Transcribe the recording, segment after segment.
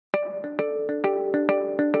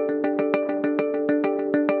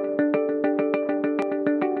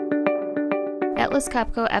Atlas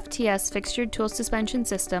Copco FTS fixtured tool suspension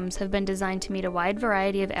systems have been designed to meet a wide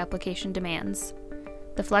variety of application demands.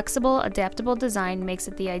 The flexible, adaptable design makes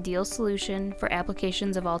it the ideal solution for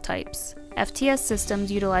applications of all types. FTS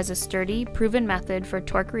systems utilize a sturdy, proven method for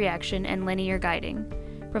torque reaction and linear guiding,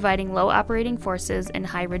 providing low operating forces and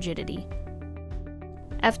high rigidity.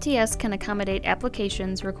 FTS can accommodate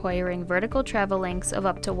applications requiring vertical travel lengths of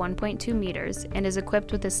up to 1.2 meters and is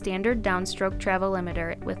equipped with a standard downstroke travel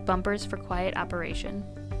limiter with bumpers for quiet operation.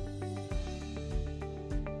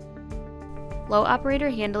 Low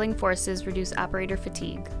operator handling forces reduce operator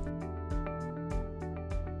fatigue.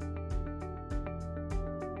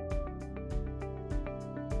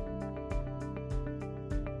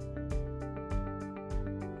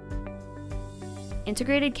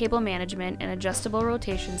 Integrated cable management and adjustable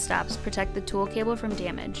rotation stops protect the tool cable from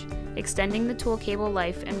damage, extending the tool cable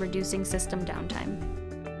life and reducing system downtime.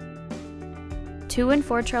 2 and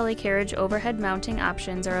 4 trolley carriage overhead mounting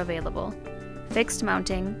options are available: fixed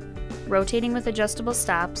mounting, rotating with adjustable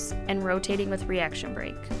stops, and rotating with reaction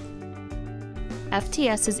brake.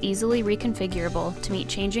 FTS is easily reconfigurable to meet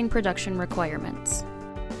changing production requirements.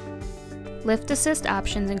 Lift assist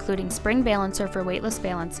options including spring balancer for weightless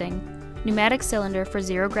balancing, pneumatic cylinder for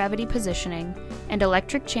zero-gravity positioning, and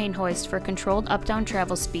electric chain hoist for controlled up-down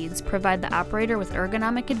travel speeds provide the operator with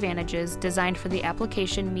ergonomic advantages designed for the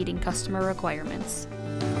application meeting customer requirements.